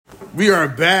We are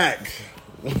back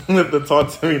with the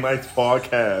Talk to Me Nice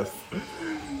podcast.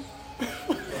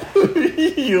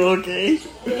 You okay?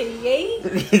 Yay.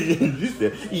 You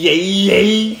said,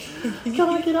 yay. Can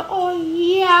I get a, oh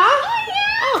yeah?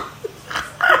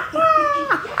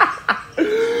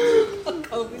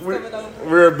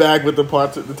 We're back with the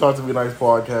Talk to Me Nice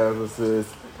podcast. This is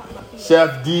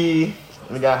Chef D.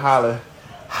 We got Holla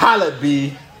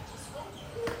B.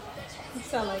 You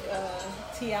sound like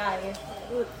T.I.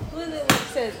 Who is it that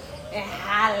says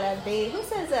Holla B? Who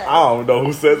says that? I don't know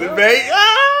who says it, babe.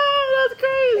 Ah, that's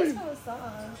crazy. It's from a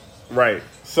song. Right.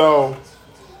 So,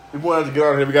 we wanted to get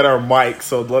on here. We got our mic,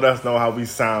 so let us know how we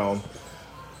sound.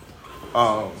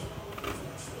 Yeah.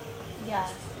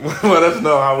 Let us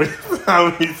know how we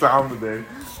sound today.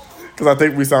 Because I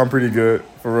think we sound pretty good.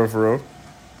 For real.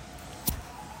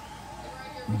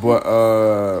 But,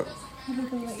 You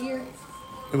look in my ear.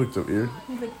 it looked up here.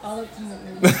 You look all up in my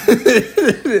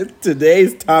ear.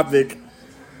 Today's topic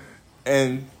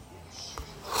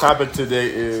today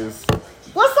is,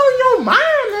 what's on your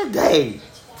mind today?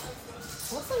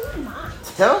 What's on your mind?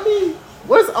 Tell me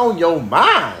what's on your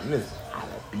mind, Miss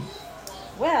Hollaby.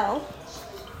 Well,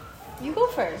 you go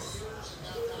first.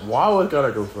 Why would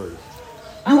gotta go first?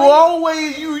 You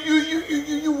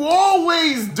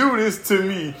always do this to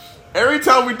me. Every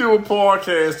time we do a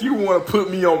podcast, you want to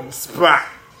put me on the spot.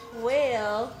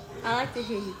 Well, I like to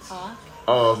hear you talk.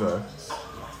 Oh, okay.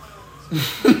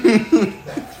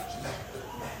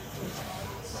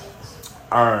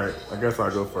 All right, I guess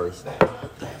I'll go first.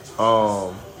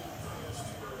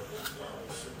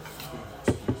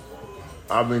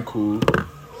 I've been cool.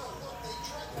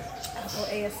 Apple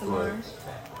ASMR.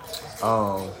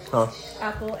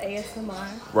 Apple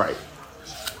ASMR. Right.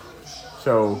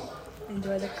 So,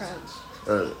 Enjoy the crunch.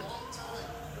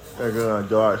 they're gonna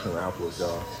dodge some apples,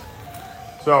 y'all.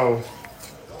 So,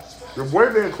 your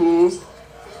boy been cool.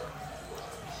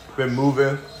 Been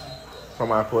moving from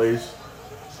my place.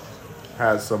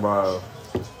 Had some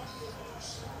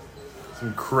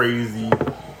crazy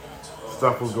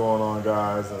stuff was going on,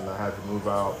 guys, and I had to move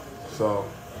out. So,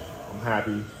 I'm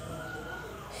happy.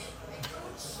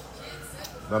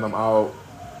 Then I'm out.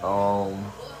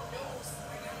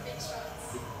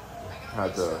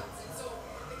 Had to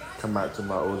come back to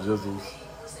my old jizzles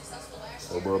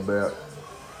a little bit.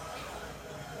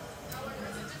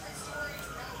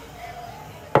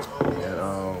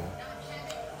 And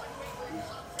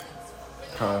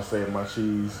kind of save my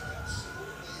cheese.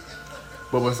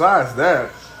 But besides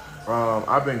that,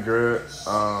 I've been good.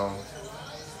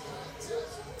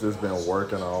 Just been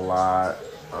working a lot.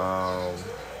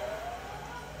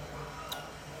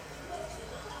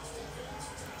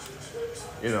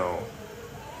 You know,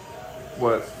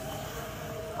 but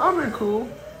I've been cool.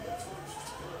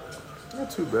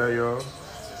 Not too bad, y'all.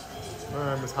 All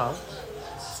right, Miss Holla.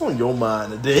 What's on your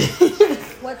mind today?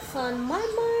 What's on my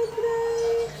mind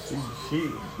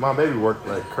today? My baby worked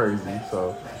like crazy,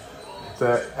 so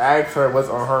to ask her what's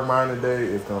on her mind today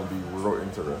is gonna be real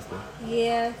interesting.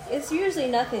 Yeah, it's usually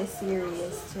nothing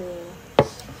serious too.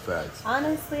 Facts.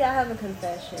 Honestly, I have a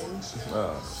confession.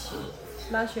 Oh shit.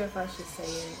 Not sure if I should say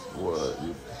it. What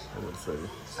you would say?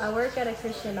 I work at a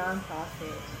Christian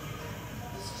nonprofit,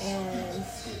 and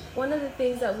one of the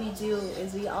things that we do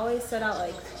is we always set out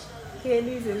like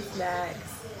candies and snacks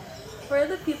for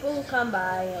the people who come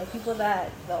by, you know, people that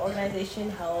the organization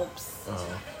helps,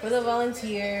 for the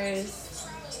volunteers.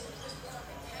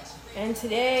 And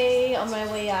today, on my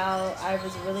way out, I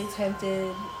was really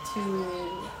tempted to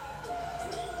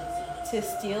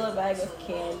steal a bag of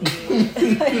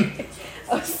candy, like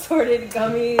assorted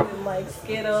gummies and like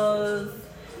Skittles,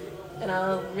 and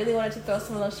I really wanted to throw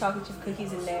some of those chocolate chip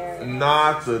cookies in there.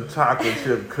 Not the chocolate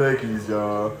chip cookies,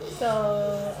 y'all.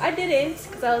 So I didn't,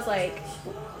 because I was like,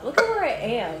 look at where I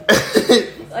am.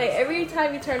 Like every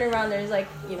time you turn around, there's like,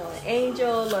 you know, an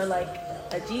angel or like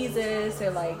a Jesus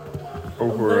or like a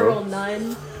literal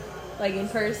nun, like in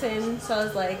person. So I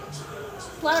was like,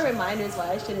 a lot of reminders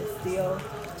why I shouldn't steal.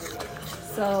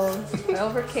 So I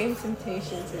overcame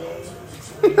temptation today.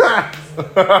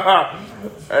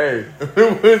 Hey, if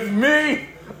it was me,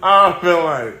 I'd been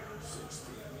like,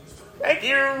 thank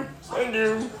you.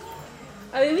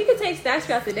 I mean, we could take snacks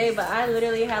throughout the day, but I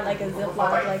literally had like a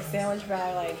Ziploc like sandwich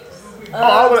bag, like.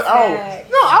 I would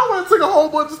have took a whole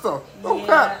bunch of stuff. No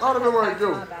cap. I would have been like,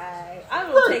 yo. I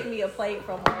would take me a plate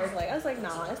from work. Like I was like,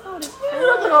 nah, that's not what it's for.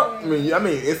 I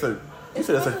mean, it's a. It's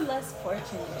for the less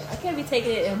fortunate. I can't be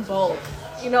taking it in bulk.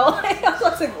 You know, like I'm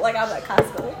at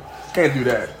Costco. Can't do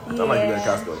that. Yeah. I might do that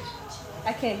at Costco.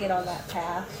 I can't get on that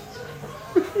path.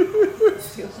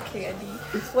 Steal candy.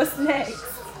 What's next?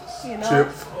 You know?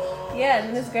 Chips. Yeah, and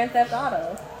then it's Grand Theft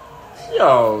Auto.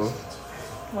 Yo,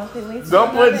 One thing leads to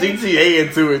don't put another. GTA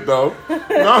into it though. Don't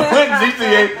put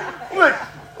GTA. Look,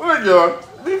 y'all.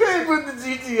 We can't put the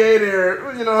GTA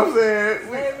there. You know what I'm saying?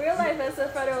 But in real life, it's a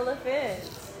federal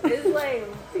offense. It's like,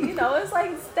 it's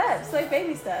like steps, like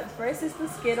baby steps. First it's the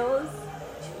Skittles,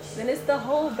 then it's the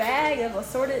whole bag of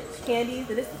assorted candies,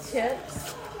 then it's the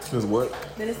chips, Is what?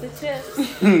 then it's the chips.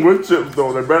 What chips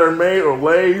though? They're better made or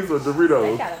Lay's or They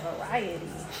Doritos? got a variety.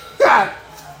 God.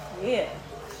 Yeah.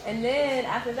 And then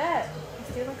after that,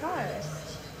 you're stealing cars.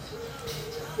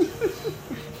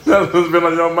 That's what's been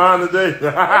on your mind today.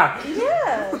 Yeah.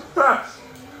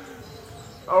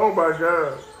 Oh my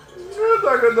God. You're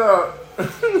talking about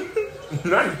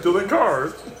now you're stealing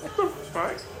cars.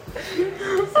 Right?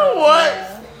 What?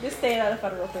 Yeah. Just staying out of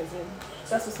federal prison.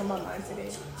 That's what's on my mind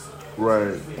today.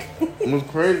 Right. What's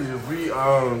crazy is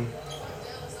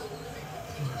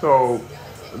so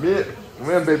me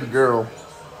and baby girl,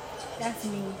 That's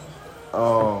me.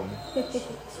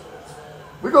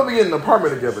 we're gonna be in an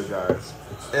apartment together, guys.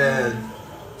 And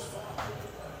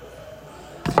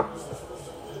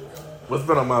what's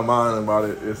been on my mind about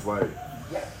it is like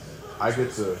I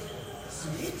get to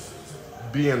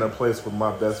be in a place with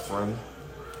my best friend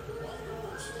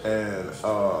and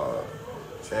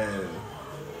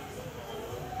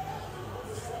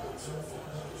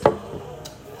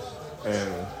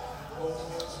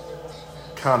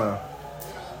kind of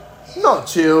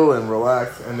chill and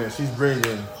relax, and then she's bringing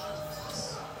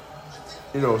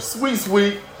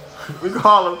sweet we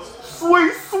call him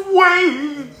sweet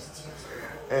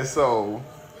and so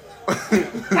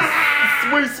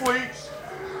sweet.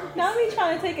 Now me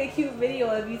trying to take a cute video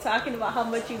of you talking about how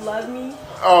much you love me.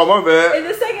 Oh my bad. And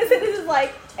the second sentence is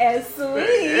like, as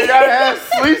sweet. You gotta have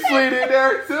sweet in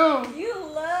there too. You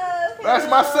love him. That's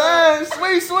my son,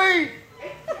 sweet.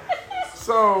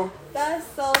 So, That's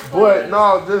so funny. but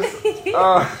no,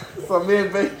 just so me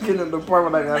and Becky get in the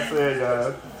apartment like I said,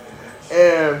 guys,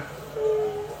 and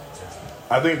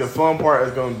I think the fun part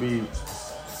is gonna be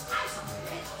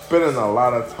spending a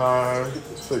lot of time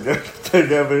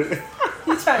together.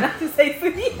 You try not to say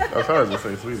sweetie. I tried to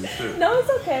say sweetie shit. No, it's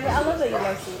okay. But I love that you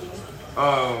like sweetie.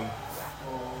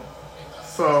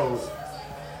 So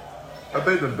I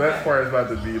think the best part is about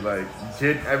to be like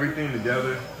getting everything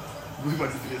together. We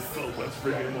about to get so much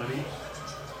freaking money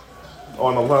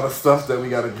on a lot of stuff that we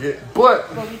gotta get, but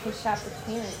But we can shop with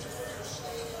parents.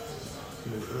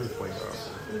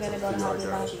 We're gonna go to Hobby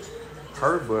Lobby.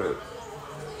 Her butt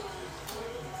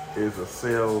is a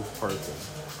sales person.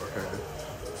 Okay,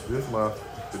 this month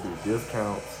to do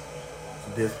discount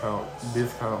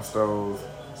stores,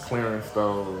 clearance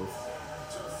stores.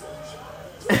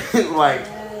 Like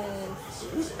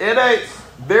Yes. it ain't.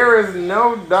 There is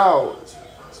no doubt.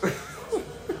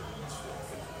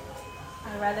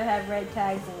 I'd rather have red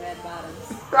tags than red bottoms.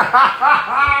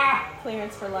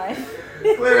 Clearance for life.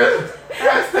 Clearance.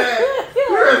 Hashtag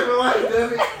clearance for life,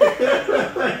 Debbie.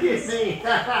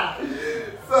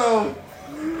 So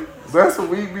that's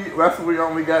what we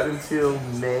only got until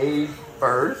May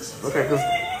 1st. Okay,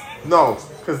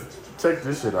 cause check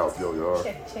this shit out, y'all.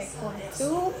 Check 1,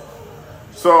 2.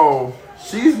 So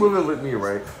she's moving with me,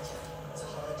 right?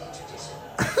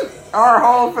 Our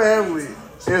whole family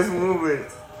is moving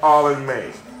all in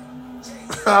May.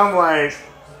 I'm like,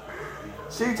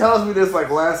 she tells me this like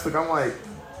last week. I'm like,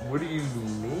 what do you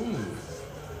mean?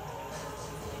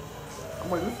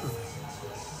 I'm like, this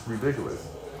is ridiculous.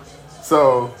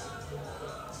 So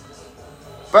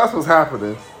that's what's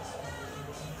happening.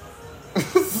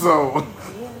 So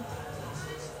Yeah.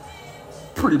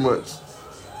 pretty much,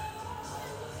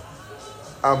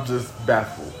 I'm just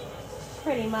baffled.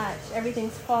 Pretty much.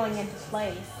 Everything's falling into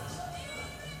place.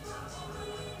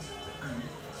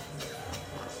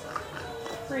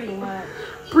 Pretty much.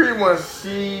 Pretty much,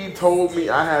 she told me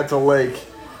I had to like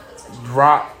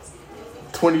drop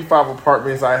 25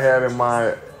 apartments I had in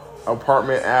my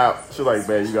apartment app. She's like,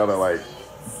 man, you gotta like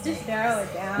Just narrow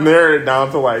it down. narrow it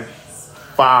down to like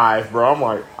 5, bro. I'm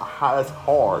like, that's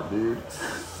hard, dude.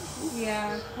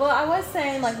 Yeah. Well, I was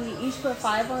saying like we each put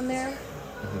 5 on there,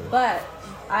 but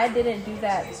I didn't do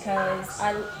that because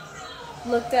I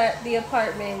looked at the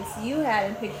apartments you had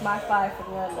and picked my 5 for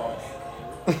the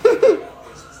others.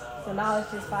 So now it's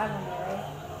just 5 on there,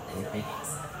 right?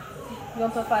 You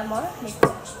gonna put 5 more? Make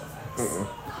sense.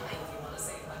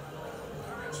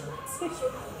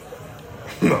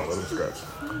 No, let me scratch.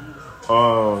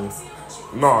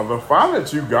 No, the 5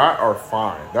 that you got are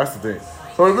fine. That's the thing.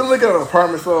 So we've been looking at an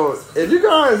apartment. So if you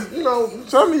guys,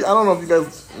 tell me, I don't know if you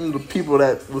guys, the people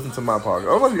that listen to my podcast, I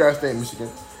don't know if you guys stay in Michigan.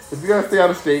 If you guys stay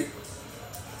out of state,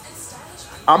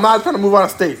 I'm not trying to move out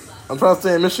of state. I'm trying to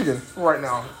stay in Michigan right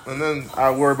now, and then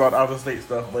I worry about out of state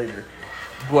stuff later.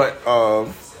 But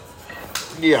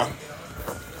yeah.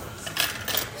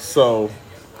 So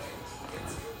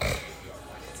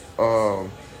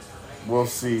we'll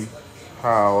see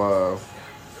how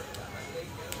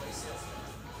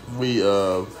we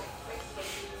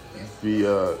see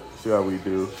how we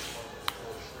do.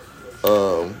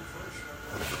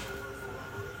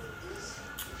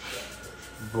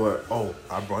 But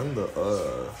I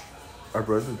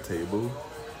brought the table,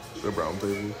 the brown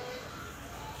table.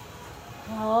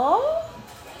 Oh?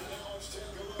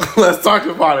 Let's talk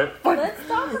about it. Let's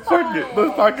talk about it.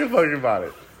 Let's talk about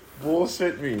it.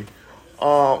 Bullshit me.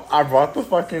 I brought the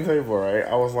fucking table, right?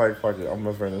 I was like, fuck it, I'm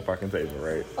gonna bring the fucking table,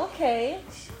 right? Okay.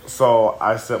 So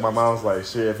I said, my mom was like,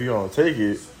 shit, if you don't take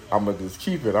it, I'm gonna just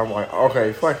keep it. I'm like,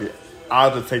 okay, fuck it.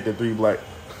 I'll just take the 3 black.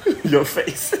 Your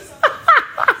face.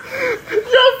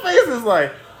 Your face is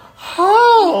like,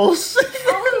 oh shit.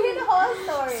 I want to hear the whole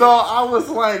story. So I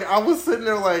was sitting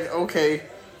there like, okay.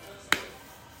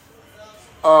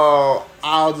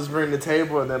 I'll just bring the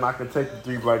table and then I can take the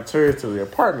 3 black chairs to the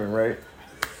apartment, right?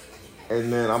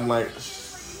 And then I'm like,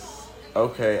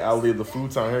 okay, I'll leave the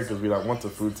futon here because we don't want the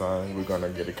futon. We're gonna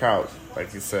get a couch,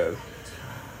 like you said,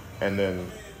 and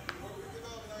then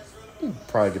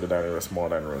probably get a small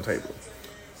dining room table.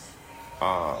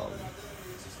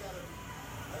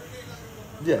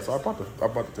 Yeah, so I bought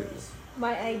the table.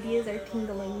 My ideas are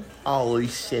tingling. Oh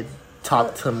shit!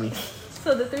 Talk to me.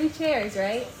 So the 3 chairs,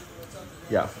 right?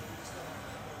 Yeah.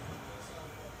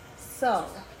 So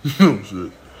Oh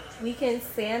shit. we can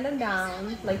sand them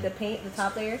down, like the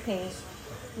top layer of paint.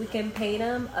 We can paint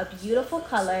them a beautiful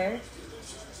color.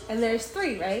 And there's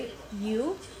 3, right?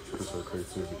 You, That's our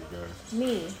creativity, guys.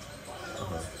 me,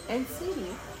 and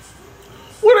Sweetie.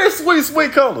 What is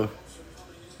sweet color?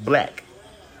 Black.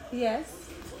 Yes,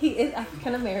 he is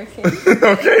African American.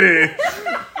 Okay then.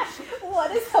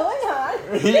 What is going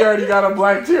on? He already got a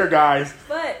black chair, guys.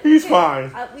 But He's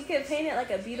fine. We could paint it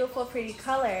like a beautiful, pretty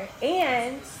color.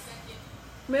 And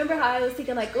remember how I was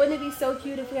thinking, like, wouldn't it be so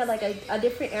cute if we had like a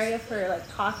different area for like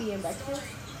coffee and breakfast?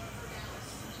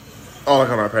 Oh, like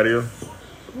on our patio?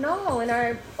 No,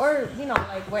 or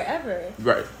like wherever.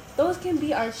 Right. Those can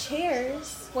be our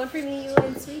chairs. One for me, you,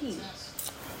 and Sweetie.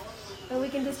 And we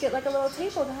can just get like a little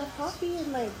table to have coffee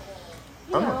and like,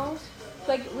 you know,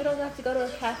 like we don't have to go to a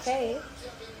cafe.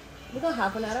 We're gonna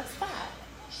have one at our spot.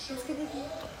 It's gonna be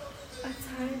a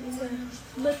time to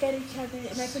look at each other,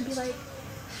 and I can be like,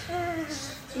 ah.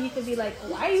 And you can be like,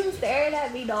 why are you staring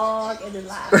at me, dog? And then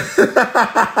laugh.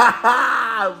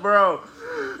 Bro,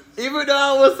 even though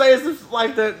I would say it's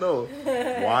like that, no.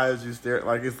 Why is you staring?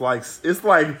 Like it's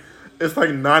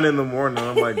like 9 in the morning.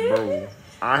 I'm like, bro,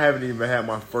 I haven't even had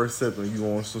my first sip, and you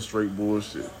on some straight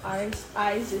bullshit. Our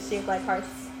eyes just shaped like hearts,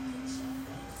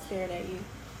 staring at you.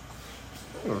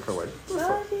 I'm gonna feel like.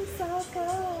 Love you so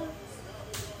good.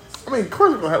 I mean, of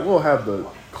course we'll have the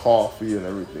coffee and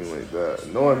everything like that.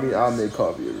 Knowing me, I'll make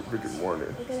coffee every freaking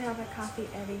morning. We're gonna have a coffee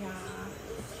every hour.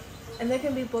 And there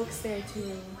can be books there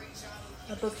too.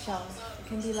 A bookshelf. It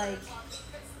can be like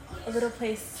a little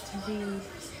place to read.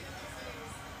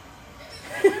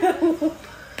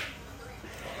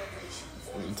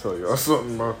 Let me tell y'all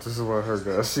something about her,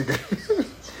 guys. She got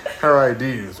her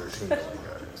ideas are tingling,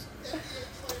 guys.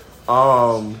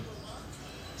 I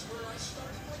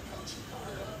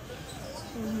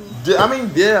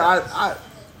mean, yeah, I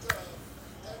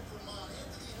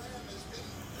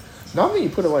now that you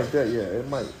put it like that, yeah, it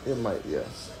might, yeah.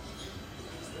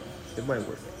 It might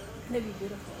work. It'd be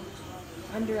beautiful.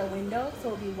 Under a window,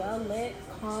 so it'll be well lit,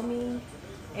 calming,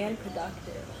 and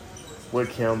productive. What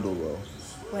candle, though?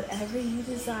 Whatever you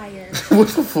desire. What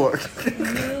the fuck?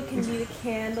 You can be the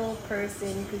candle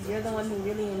person because you're the one who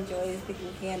really enjoys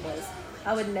picking candles.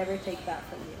 I would never take that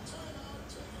from you.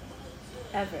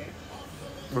 Ever.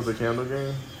 Was a candle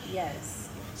game? Yes.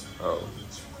 Oh.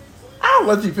 I'll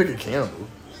let you pick a candle.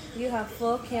 You have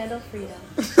full candle freedom.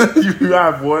 You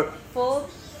have what? Full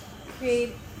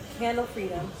candle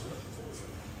freedom.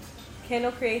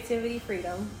 Candle creativity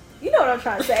freedom. You know what I'm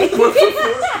trying to say.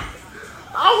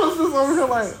 I was just over here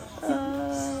like,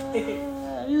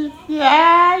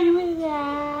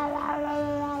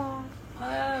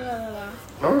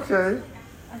 okay.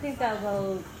 I think that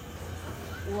well,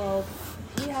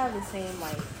 we have the same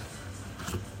like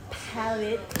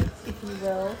palette, if you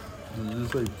will. Did you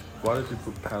just like, why did you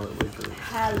put palette like that?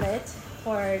 Palette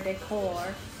for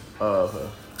decor.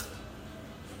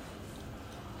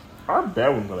 Our bed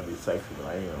one's gonna be sexy, but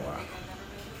I ain't gonna lie.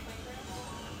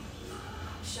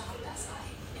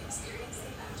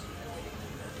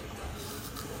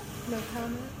 No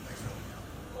comment?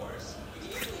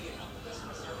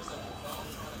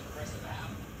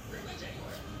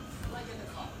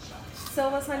 So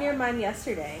what's on your mind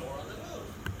yesterday?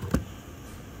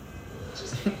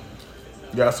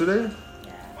 Yesterday?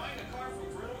 Yeah.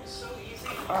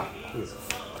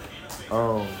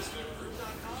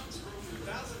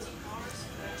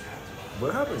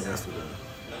 What happened yesterday?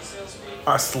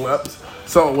 I slept.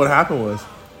 So what happened was,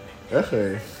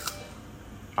 yesterday,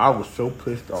 I was so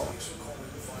pissed off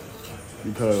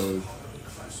because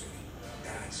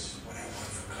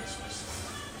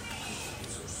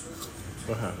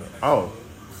what happened? Oh,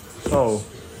 so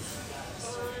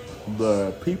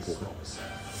the people.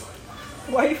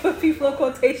 Why you put people in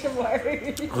quotation marks?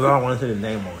 Because I don't want to say the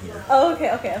name on here. Oh, okay.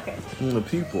 The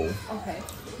people Okay.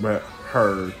 that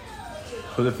her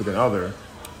significant other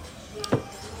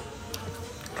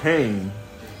came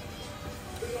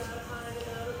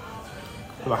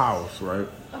to the house, right?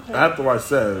 Okay. After I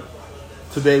said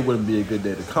today wouldn't be a good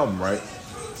day to come, right?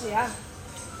 Yeah.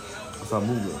 So I'm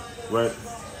moving, right?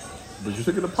 But you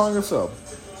took it upon yourself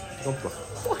to come to the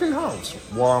fucking house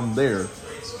while I'm there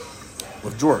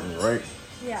with Jordan, right?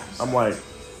 Yeah. I'm like,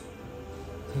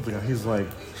 he's like,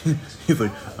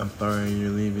 I'm sorry you're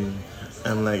leaving.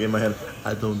 I'm like, in my head,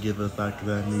 I don't give a fuck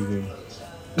that I'm leaving.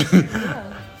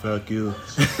 Yeah. Fuck you.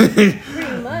 Pretty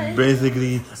much.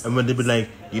 Basically, I'm gonna be like,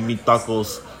 give me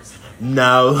tacos.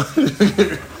 No.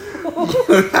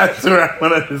 That's what I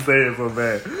wanted to say it so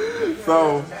bad.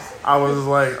 So, I was just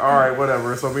like, alright,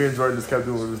 whatever. So me and Jordan just kept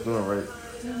doing what we was doing, right?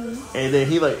 Mm-hmm. And then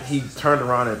he turned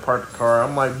around and parked the car.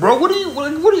 I'm like, bro, what do you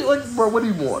want?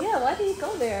 Yeah, why did he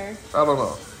go there? I don't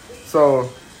know.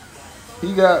 So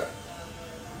he got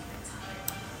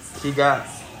I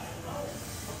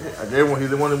gave him, he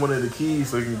wanted one of the keys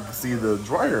so he can see the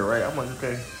dryer, right? I'm like,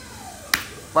 okay,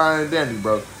 fine and dandy,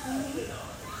 bro.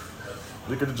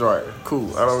 Mm-hmm. Look at the dryer.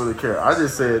 Cool. I don't really care. I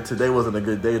just said today wasn't a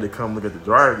good day to come look at the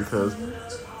dryer because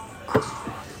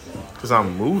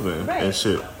I'm moving and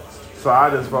shit. So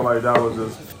I just felt like that was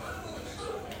just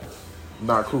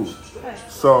not cool. Right.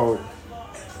 So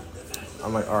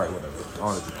I'm like, all right, whatever. I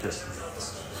don't even care.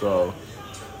 So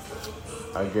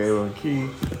I gave him a key.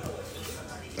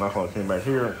 My phone came back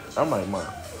here. I'm like, Mom.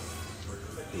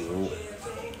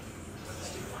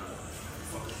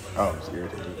 I was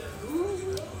irritated.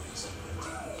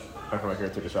 I come back here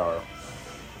and take a shower.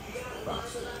 Bye.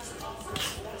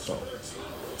 So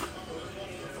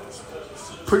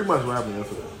pretty much what happened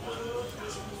yesterday.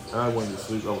 I wanted to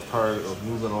sleep. I was tired of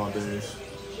moving all day.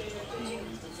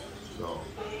 So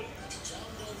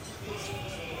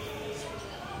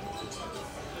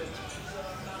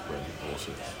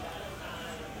bullshit.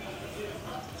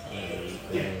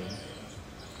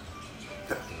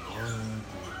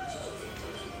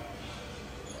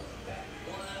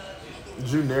 Did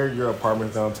you narrow your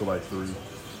apartment down to like 3?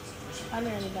 I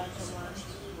nearly got to 1.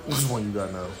 Which one you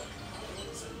got now?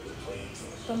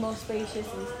 The most spacious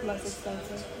and less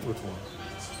expensive. Which one?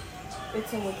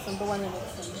 It's in Wixom, the one in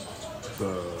Wixom.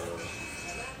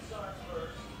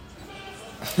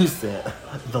 You said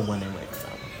the one in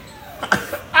Wixom.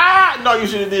 No, you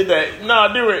should have did that. No,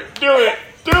 do it.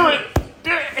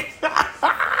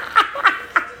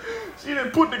 She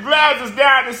didn't put the glasses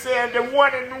down and said the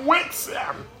one in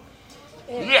Wixom.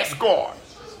 Yes, God.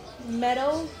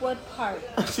 Meadowwood Park.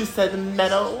 She said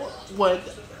Meadowwood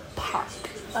Park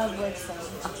Of Wixom.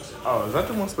 Oh, is that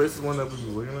the most spacious one that we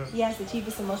were looking at? Yes, the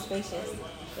cheapest and most spacious. It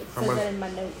says that in my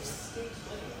notes.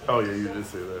 Oh yeah, you did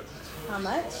say that. How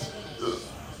much?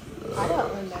 I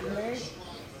don't remember.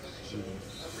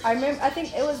 I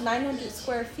think it was 900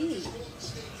 square feet.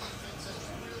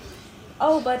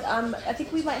 Oh, but I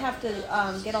think we might have to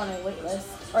get on a wait list,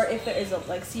 or if there is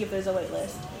see if there's a wait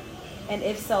list, and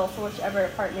if so, for whichever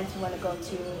apartments we want to go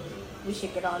to, we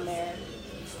should get on there.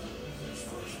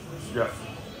 Yeah.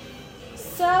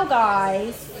 So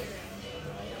guys,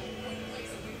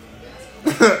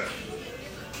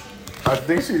 I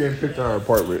think she didn't pick our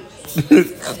apartment. we're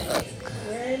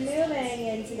moving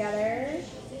in together.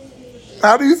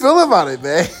 How do you feel about it,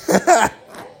 man? I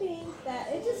think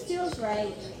that it just feels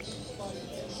right.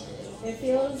 It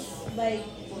feels like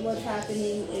what's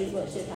happening is what should happen.